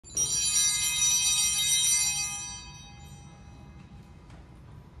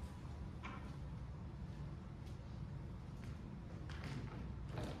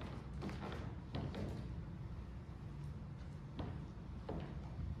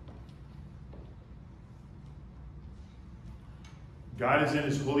God is in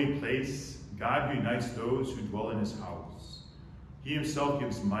his holy place, God who unites those who dwell in his house. He himself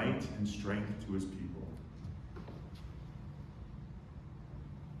gives might and strength to his people.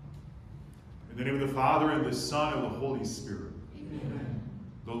 In the name of the Father, and the Son, and the Holy Spirit. Amen.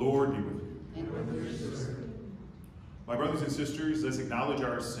 The Lord be with you. And with your spirit. My brothers and sisters, let's acknowledge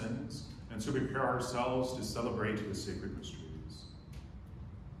our sins and so prepare ourselves to celebrate the sacred mysteries.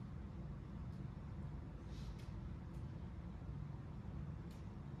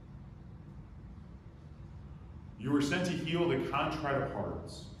 You were sent to heal the contrite of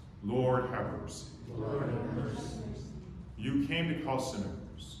hearts. Lord, have mercy. Lord, have mercy. You came to call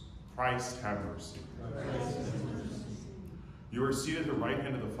sinners. Christ, have mercy. Christ, have mercy. You are seated at the right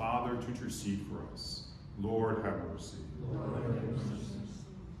hand of the Father to intercede for us. Lord, have mercy. Lord, have mercy.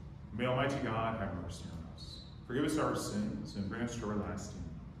 May Almighty God have mercy on us. Forgive us our sins and bring us to everlasting.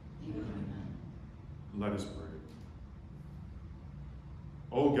 Amen. Let us pray.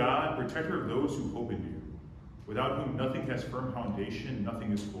 O God, protector of those who hope in you, without whom nothing has firm foundation,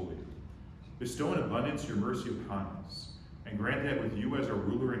 nothing is holy. Bestow in abundance your mercy upon us, and grant that with you as our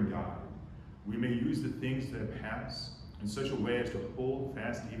ruler and guide, we may use the things that pass in such a way as to hold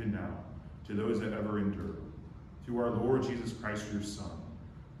fast even now to those that ever endure. Through our Lord Jesus Christ, your Son,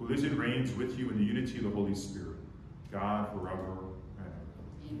 who lives and reigns with you in the unity of the Holy Spirit, God forever and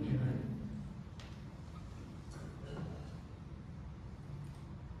ever. Amen.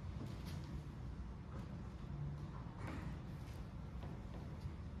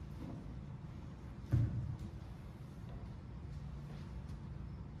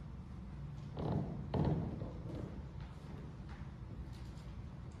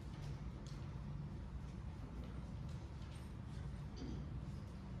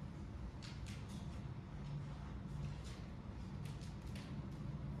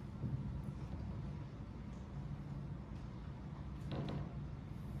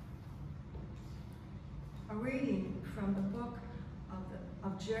 A reading from the book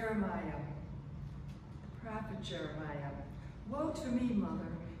of Jeremiah, the prophet Jeremiah. Woe to me,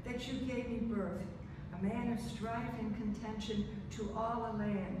 mother, that you gave me birth, a man of strife and contention to all the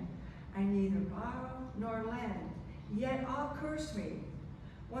land. I neither borrow nor lend, yet all curse me.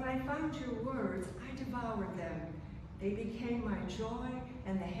 When I found your words, I devoured them. They became my joy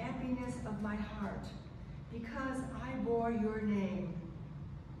and the happiness of my heart, because I bore your name.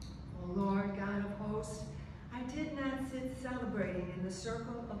 O Lord God of hosts, I did not sit celebrating in the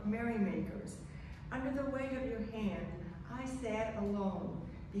circle of merrymakers. Under the weight of your hand, I sat alone,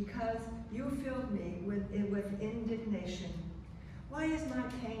 because you filled me with indignation. Why is my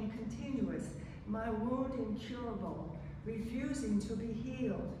pain continuous, my wound incurable, refusing to be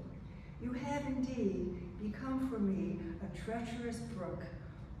healed? You have indeed become for me a treacherous brook,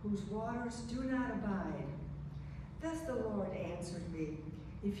 whose waters do not abide. Thus the Lord answered me,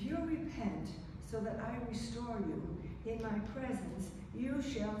 if you repent, so that I restore you, in my presence you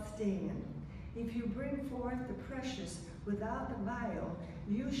shall stand. If you bring forth the precious without the vile,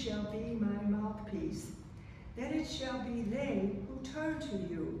 you shall be my mouthpiece. Then it shall be they who turn to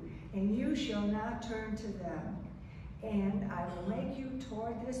you, and you shall not turn to them. And I will make you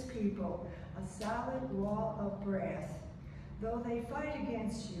toward this people a solid wall of brass. Though they fight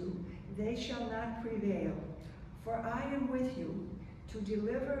against you, they shall not prevail. For I am with you, to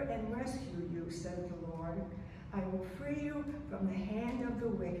deliver and rescue you, says the Lord. I will free you from the hand of the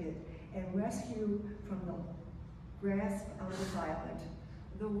wicked and rescue you from the grasp of the violent.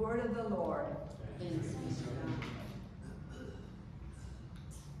 The word of the Lord. Thanks be to God.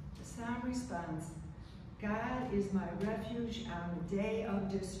 The psalm responds, God is my refuge on the day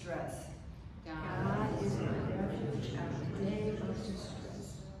of distress. God is my refuge on the day of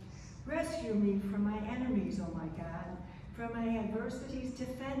distress. Rescue me from my enemies, O my God. From my adversities,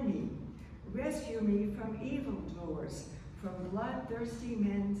 defend me. Rescue me from evildoers, from bloodthirsty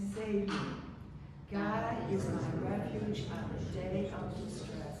men, save me. God is my refuge on the day of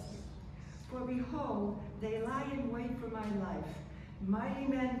distress. For behold, they lie in wait for my life. Mighty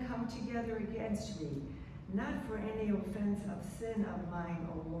men come together against me, not for any offense of sin of mine,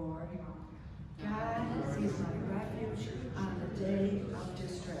 O Lord. God is my refuge on the day of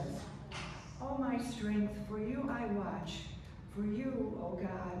distress. O my strength, for you I watch. For you, O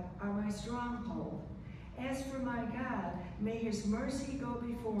God, are my stronghold. As for my God, may his mercy go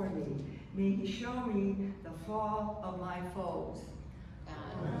before me. May he show me the fall of my foes.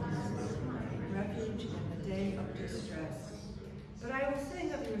 God is my refuge in the day of distress. But I will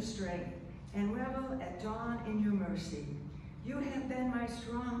sing of your strength and revel at dawn in your mercy. You have been my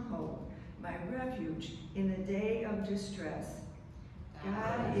stronghold, my refuge in the day of distress.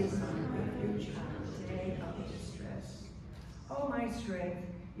 God is my refuge on the day of distress. O my strength,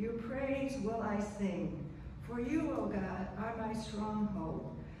 your praise will I sing. For you, O God, are my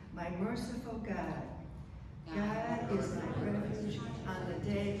stronghold, my merciful God. God is my refuge on the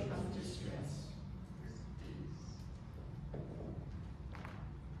day of distress.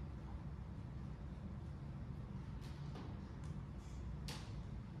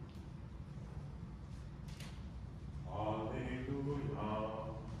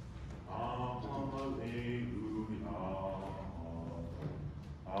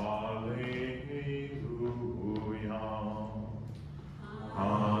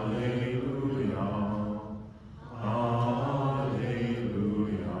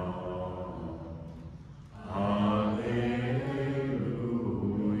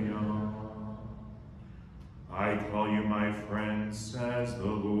 I call you my friends, says the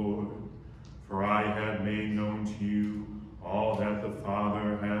Lord, for I have made known to you all that the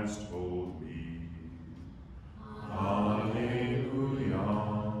Father has told me. Alleluia,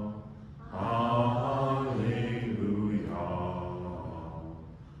 alleluia,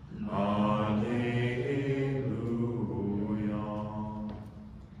 alleluia.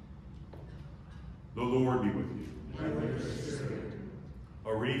 The Lord be with you. And with your spirit.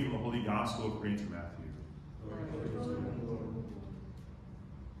 A reading from the Holy Gospel according to Matthew.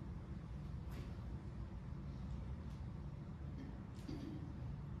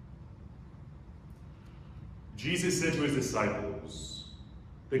 Jesus said to his disciples,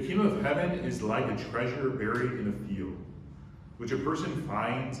 "The kingdom of heaven is like a treasure buried in a field, which a person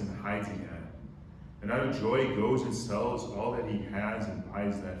finds and hides again, and out of joy goes and sells all that he has and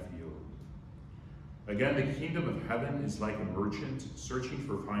buys that field. Again, the kingdom of heaven is like a merchant searching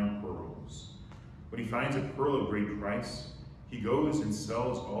for fine pearls. When he finds a pearl of great price, he goes and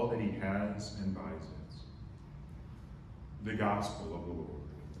sells all that he has and buys it." The Gospel of the Lord.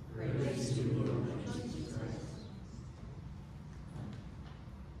 Praise to you, Lord Jesus Christ.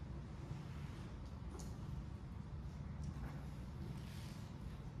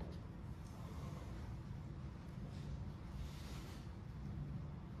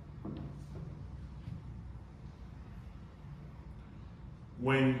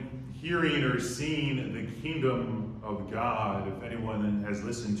 When hearing or seeing the kingdom of God, if anyone has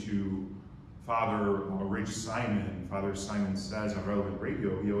listened to Father Rich Simon, Father Simon says on Relevant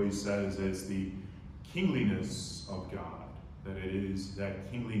Radio, he always says it's the kingliness of God, that it is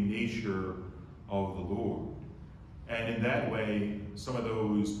that kingly nature of the Lord. And in that way, some of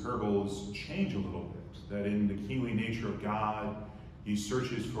those parables change a little bit, that in the kingly nature of God, he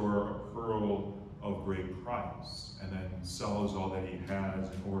searches for a pearl of great price and then sells all that he has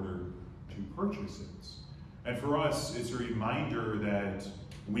in order to purchase it. And for us, it's a reminder that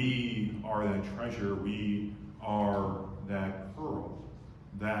we are that treasure, we are that pearl,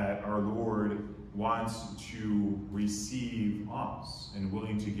 that our Lord wants to receive us and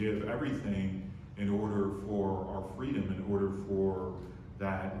willing to give everything in order for our freedom, in order for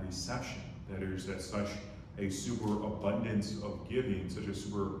that reception. That there's such a superabundance of giving, such a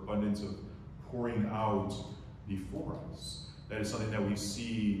superabundance of pouring out before us. That is something that we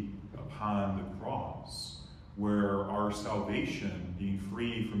see upon the cross, where our salvation, being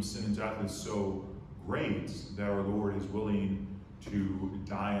free from sin and death, is so great that our Lord is willing to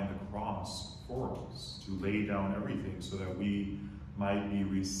die on the cross for us, to lay down everything so that we might be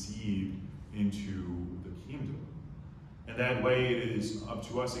received into the kingdom. In that way, it is up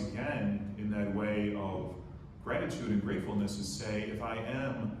to us again, in that way of gratitude and gratefulness, to say, if I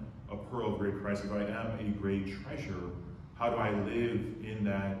am a pearl of great price, if I am a great treasure, how do I live in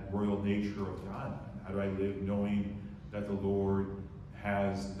that royal nature of God? How do I live knowing that the Lord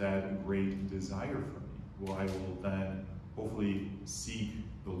has that great desire for me? Well, I will then hopefully seek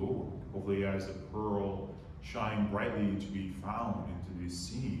the Lord, hopefully as a pearl shine brightly to be found and to be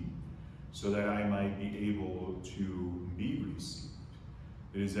seen, so that I might be able to be received.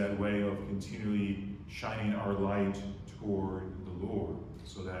 It is that way of continually shining our light toward the Lord,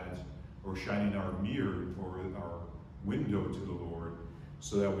 so that, or shining our mirror or our window to the Lord,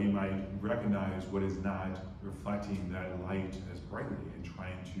 so that we might recognize what is not reflecting that light as brightly, and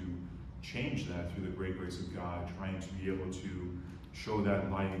trying to change that through the great grace of God, trying to be able to show that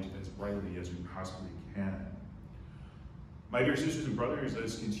light as brightly as we possibly can. My dear sisters and brothers, let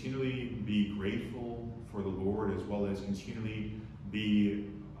us continually be grateful for the Lord, as well as continually be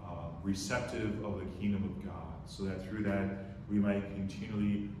receptive of the kingdom of God, so that through that we might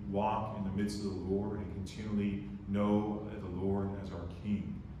continually walk in the midst of the Lord and continually know the Lord as our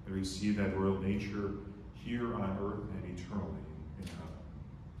King, and receive that royal nature here on earth and eternally in heaven.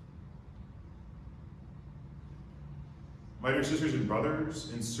 My dear sisters and brothers,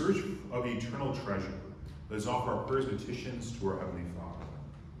 in search of eternal treasure, Let us offer our prayers and petitions to our Heavenly Father.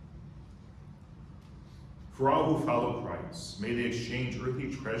 For all who follow Christ, may they exchange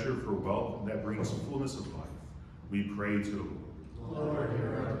earthly treasure for wealth that brings fullness of life. We pray to the Lord. Lord,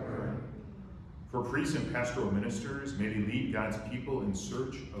 hear our prayer. For priests and pastoral ministers, may they lead God's people in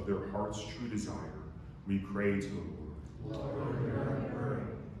search of their heart's true desire. We pray to the Lord. Lord, hear our prayer.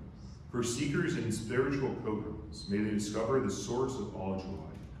 For seekers and spiritual pilgrims, may they discover the source of all joy.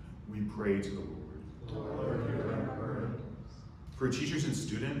 We pray to the Lord. Lord, hear our prayer. For teachers and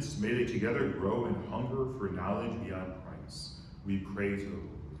students, may they together grow in hunger for knowledge beyond Christ. We pray to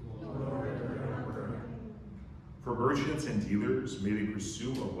the Lord. Lord, hear our prayer. For merchants and dealers, may they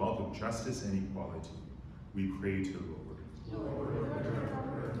pursue a wealth of justice and equality. We pray to the Lord. Lord, hear our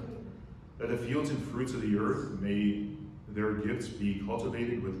prayer. That the fields and fruits of the earth, may their gifts be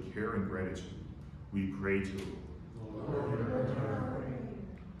cultivated with care and gratitude. We pray to the Lord. Lord, hear our prayer.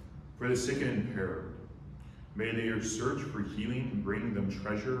 For the sick and impaired, may they search for healing and bring them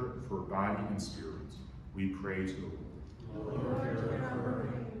treasure for body and spirit. We pray to the Lord. Lord, hear our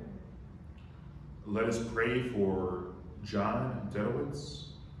prayer. Let us pray for John Dedowitz,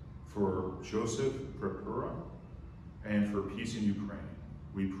 for Joseph Prepura, and for peace in Ukraine.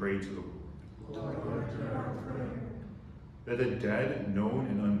 We pray to the Lord. Lord, hear our prayer. That the dead, known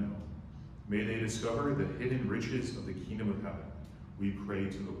and unknown, may they discover the hidden riches of the kingdom of heaven. We pray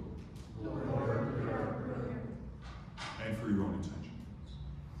to the Lord. Lord, hear our prayer. And for your own intentions.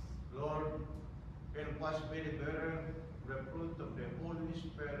 Lord, help us may better the fruit of the Holy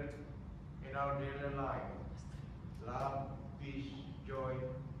Spirit in our daily life. Love, peace, joy,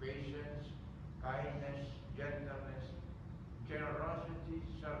 patience, kindness, gentleness, generosity,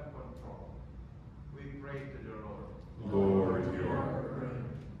 self-control. We pray to the Lord. Lord, hear our prayer.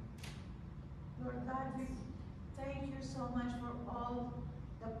 Lord God, we thank you so much for all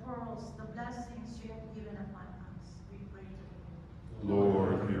the pearls, the blessings you have given upon us. We pray to you.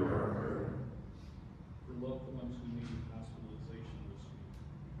 Lord, hear our prayer. For loved ones who need hospitalization this week,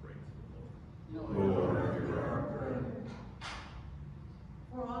 we pray to the Lord. Lord, hear our prayer.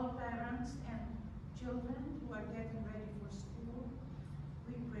 For all parents and children who are getting ready for school,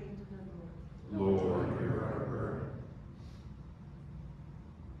 we pray to the Lord. Lord, hear our prayer.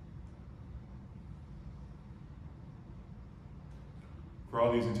 For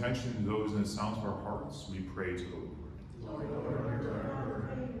all these intentions and those in the sounds of our hearts, we pray to the Lord. Lord, hear our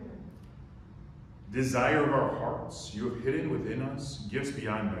prayer. Desire of our hearts, you have hidden within us gifts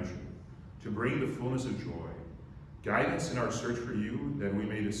beyond measure, to bring the fullness of joy. Guide us in our search for you, that we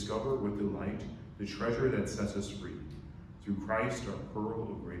may discover with delight the treasure that sets us free. Through Christ, our pearl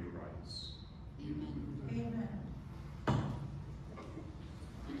of great price. Amen. Amen.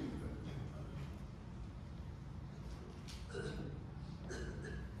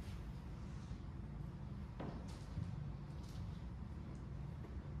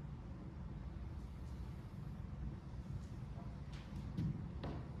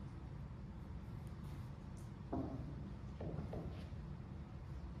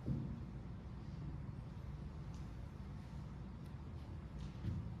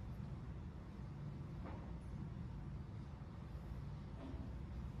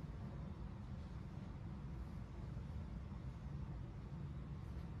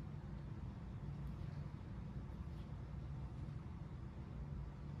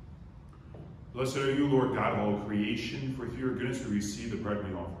 Blessed are you, Lord God of all creation, for through your goodness we receive the bread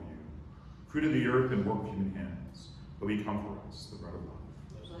we offer you. Fruit of the earth and work of human hands, but become for us the bread of life.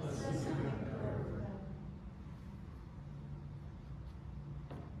 Blessed be the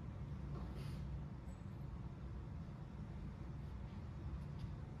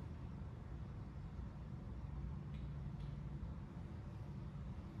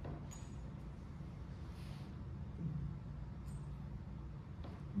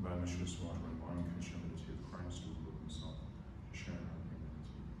By the mischievous water and wine, consummity of Christ, who will himself to share in our humanity.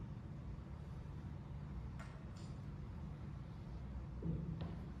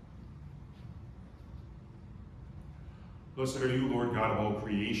 Blessed are you, Lord God of all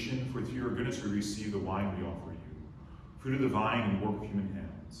creation, for through your goodness we receive the wine we offer you. Fruit of the vine and work of human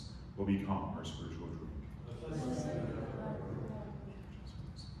hands will become our spiritual drink.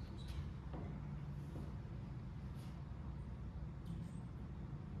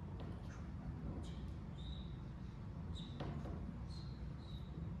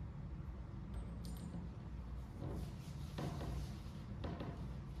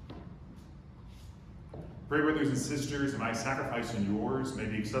 Pray, brothers and sisters, that my sacrifice and yours may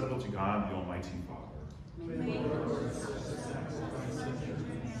be acceptable to God, the Almighty Father. May the Lord accept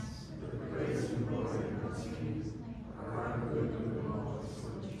the praise and glory of His name, for our good and the law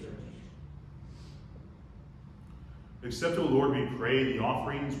of the Church. Accept, O Lord, we pray, the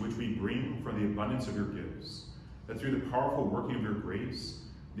offerings which we bring from the abundance of your gifts, that through the powerful working of your grace,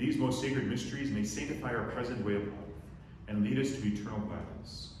 these most sacred mysteries may sanctify our present way of life and lead us to eternal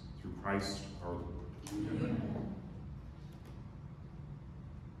gladness. Through Christ our Lord. Amen.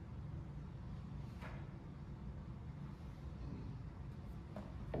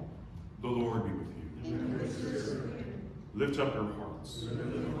 The Lord be with you. And with your spirit. Lift up your hearts.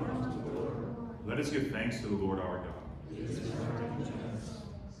 Let us give thanks to the Lord our God.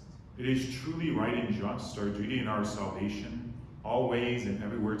 It is truly right and just, our duty and our salvation, always and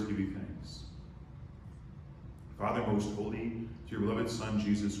everywhere to give you thanks. Father most holy, to your beloved Son,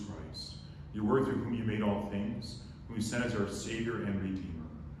 Jesus Christ, your word through whom you made all things, whom you sent as our Savior and Redeemer,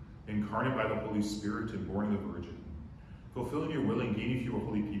 incarnate by the Holy Spirit and born of the Virgin. Fulfilling your will and gaining for you a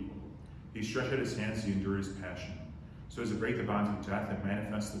holy people, he stretched out his hands to endure his passion, so as to break the bonds of death and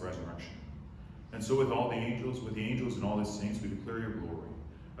manifest the resurrection. And so with the angels and all the saints, we declare your glory,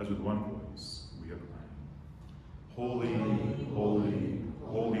 as with one voice we acclaim. Holy, holy,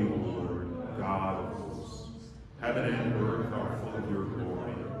 holy Lord, God of hosts, heaven and earth are full of your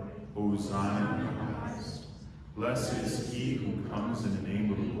glory. Hosanna in the highest. Blessed is he who comes in the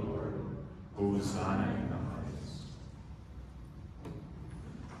name of the Lord. Hosanna in the highest.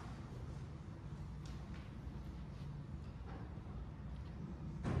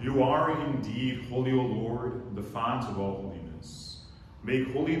 You are indeed holy, O Lord, the font of all holiness.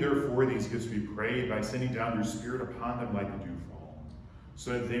 Make holy, therefore, these gifts, we pray, by sending down your Spirit upon them like the dewfall,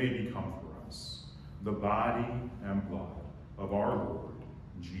 so that they may become for us the body and blood of our Lord,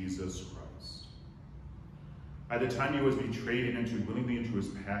 Jesus Christ. At the time he was betrayed and entered willingly into his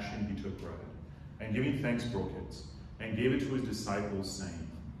passion, he took bread, and giving thanks broke it, and gave it to his disciples,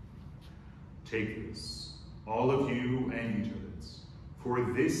 saying, Take this, all of you, and eat of it. For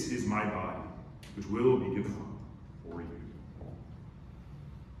this is my body, which will be given up for you.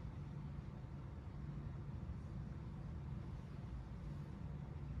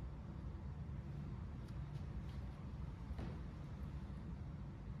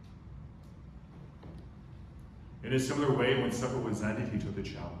 In a similar way, when supper was ended, he took the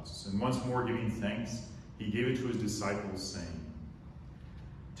chalice, and once more giving thanks, he gave it to his disciples, saying,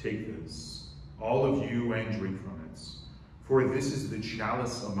 Take this, all of you, and drink from it. For this is the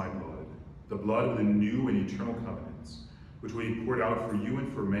chalice of my blood, the blood of the new and eternal covenant, which will be poured out for you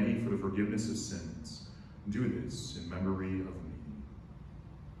and for many for the forgiveness of sins. Do this in memory of me.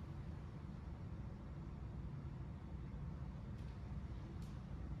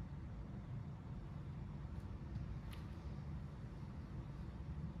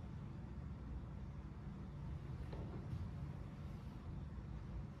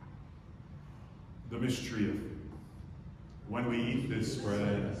 The mystery of faith. When we eat this bread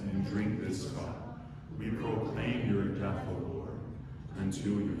and drink this cup, we proclaim your death, O Lord,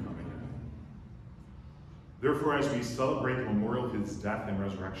 until you come again. Therefore, as we celebrate the memorial of his death and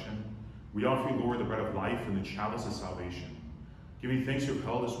resurrection, we offer you, Lord, the bread of life and the chalice of salvation, giving thanks you have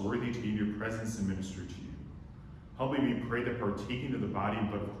held us worthy to be in your presence and minister to you. Humbly we pray that partaking of the body and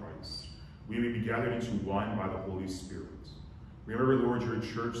blood of Christ, we may be gathered into one by the Holy Spirit. Remember, Lord, your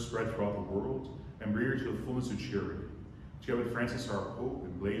church spread throughout the world, and bring her to the fullness of charity, together with Francis our Pope,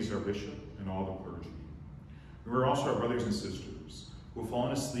 and Blaise our Bishop, and all the clergy. Remember also our brothers and sisters, who have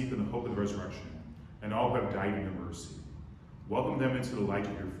fallen asleep in the hope of the resurrection, and all who have died in your mercy. Welcome them into the light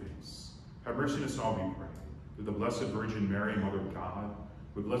of your face. Have mercy on us all, we pray, with the Blessed Virgin Mary, Mother of God,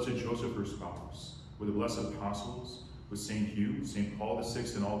 with Blessed Joseph, her spouse, with the blessed apostles, with St. Hugh, St. Paul the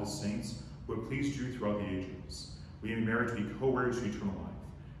Sixth, and all the saints who have pleased you throughout the ages. We may merit to be co-heirs to eternal life.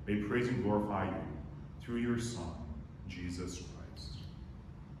 May praise and glorify you through your Son, Jesus Christ.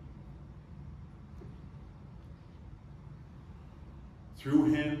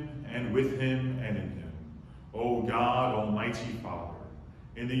 Through him, and with him, and in him, O God, Almighty Father,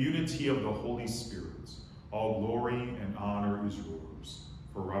 in the unity of the Holy Spirit, all glory and honor is yours,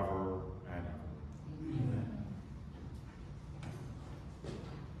 forever and ever. Amen.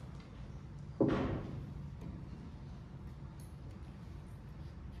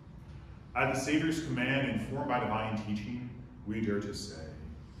 At the Savior's command, informed by divine teaching, we dare to say,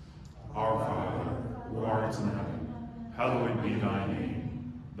 Our Father, who art in heaven, hallowed be thy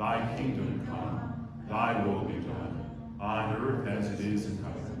name. Thy kingdom come, thy will be done, on earth as it is in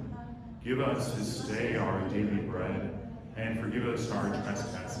heaven. Give us this day our daily bread, and forgive us our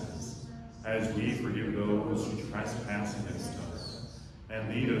trespasses, as we forgive those who trespass against us. And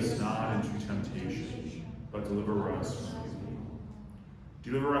lead us not into temptation, but deliver us from evil.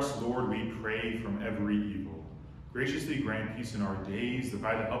 Deliver us, Lord, we pray, from every evil. Graciously grant peace in our days, that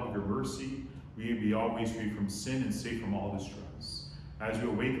by the help of your mercy, we we be always free from sin and safe from all distress, as we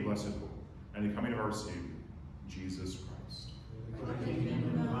await the blessed hope and the coming of our Savior, Jesus Christ.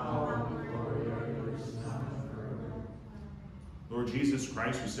 Lord Jesus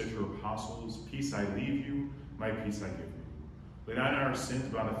Christ, who said to your apostles, "Peace I leave you, my peace I give you," lay not our sins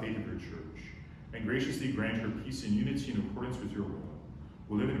but on the faith of your church, and graciously grant her peace and unity in accordance with your will,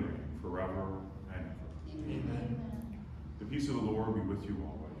 who live and reign forever and ever. Amen. The peace of the Lord be with you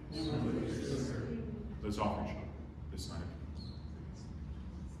always. Let's offer each other this sign of peace.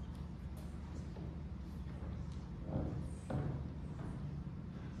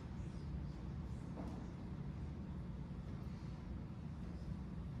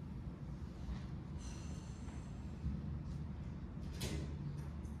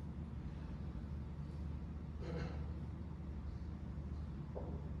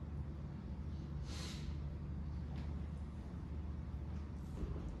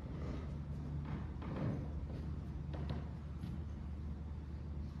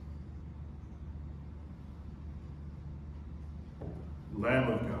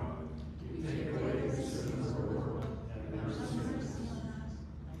 Lamb of God, You take away the sins of the world, have mercy on us.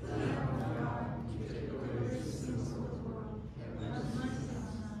 Lamb of God, you take away the sins of the world, have mercy on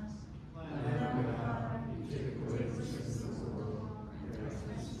us. Lamb of God, you take away the sins of the world, have mercy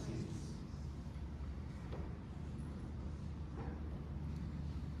on us.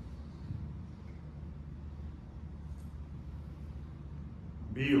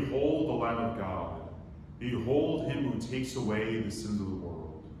 behold the Lamb of God. Behold him who takes away the sins of the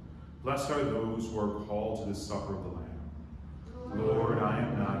world. Blessed are those who are called to the supper of the Lamb. Lord, I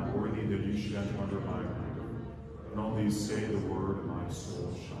am not worthy that you should enter under my roof, but only say the word, and my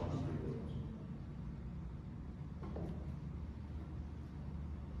soul shall be healed.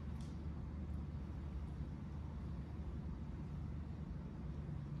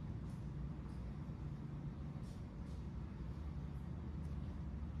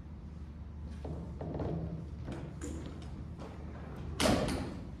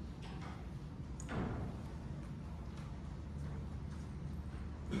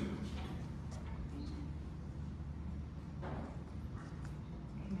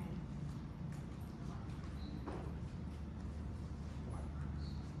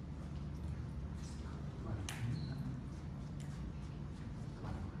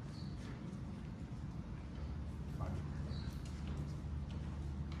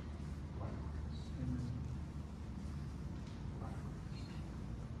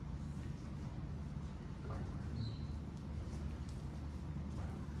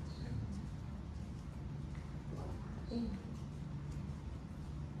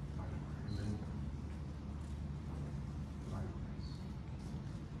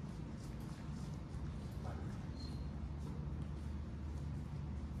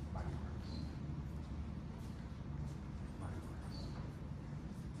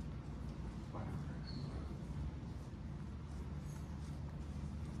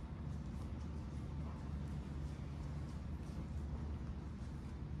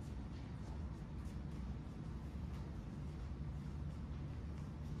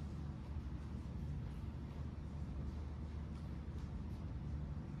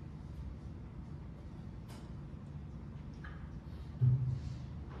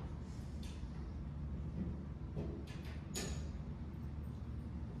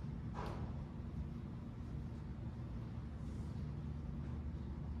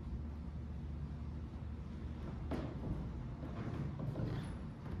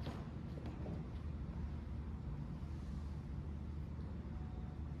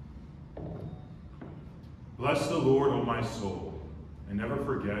 Bless the Lord, O my soul, and never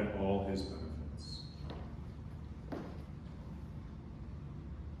forget all his benefits.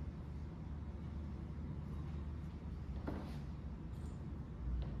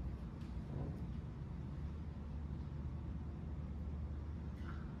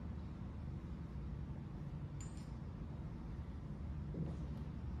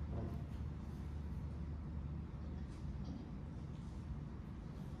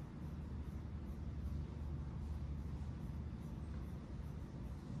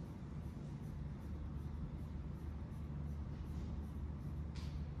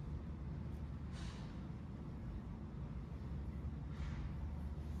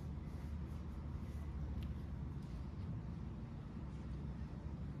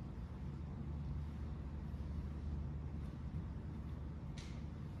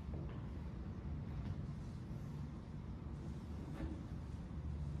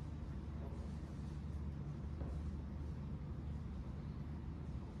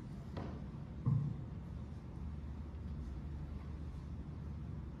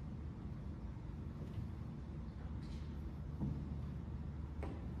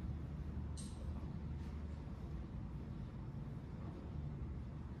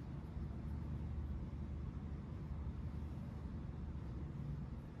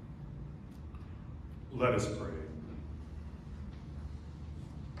 Let us pray.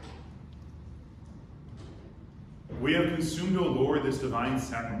 We have consumed, O Lord, this divine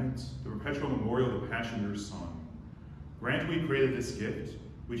sacrament, the perpetual memorial of the Passion of your Son. Grant, we pray, that this gift,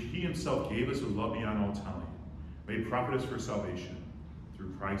 which he himself gave us with love beyond all telling, may profit us for salvation,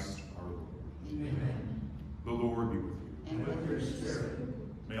 through Christ our Lord. Amen. The Lord be with you. And with your spirit.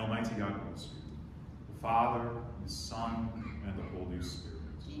 May Almighty God bless you, the Father, the Son, and the Holy Spirit.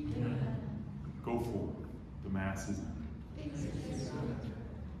 Amen. Go forward. The Mass is ended. Thanks be to God.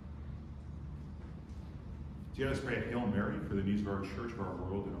 Do you let us pray a Hail Mary for the needs of our church, of our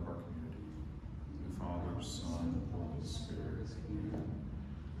world, and of our community? The Father, Son, and Holy Spirit. Amen.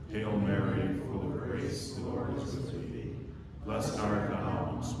 Hail Mary, full of grace, the Lord is with thee. Blessed art thou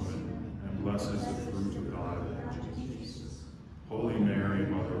amongst women, and blessed is the fruit of thy womb, Jesus. Holy Mary,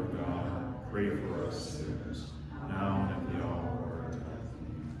 Mother of God, pray for us sinners, now and at the hour of our death.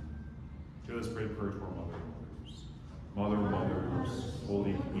 Amen. Do let us pray a prayer to our Mother Mothers,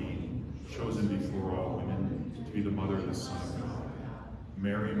 Holy Queen, chosen before all women to be the mother of the Son of God.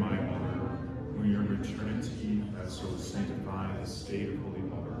 Mary, my mother, whom your maternity has so sanctified the state of holy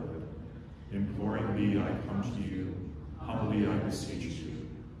motherhood, imploring thee I come to you, humbly I beseech you,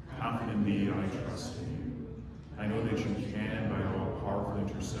 confident in thee I trust in you. I know that you can, by your all-powerful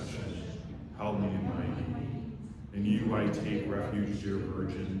intercession, help me in my need. In you I take refuge, dear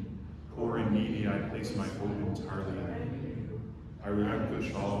Virgin. Poor and needy, I place my hope entirely in you. I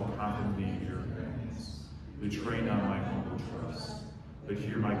relinquish all confidently in your hands. Betray not my humble trust, but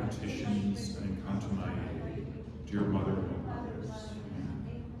hear my petitions and come to my aid. Dear Mother of Mothers,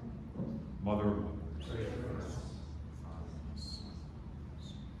 Mother of Mothers.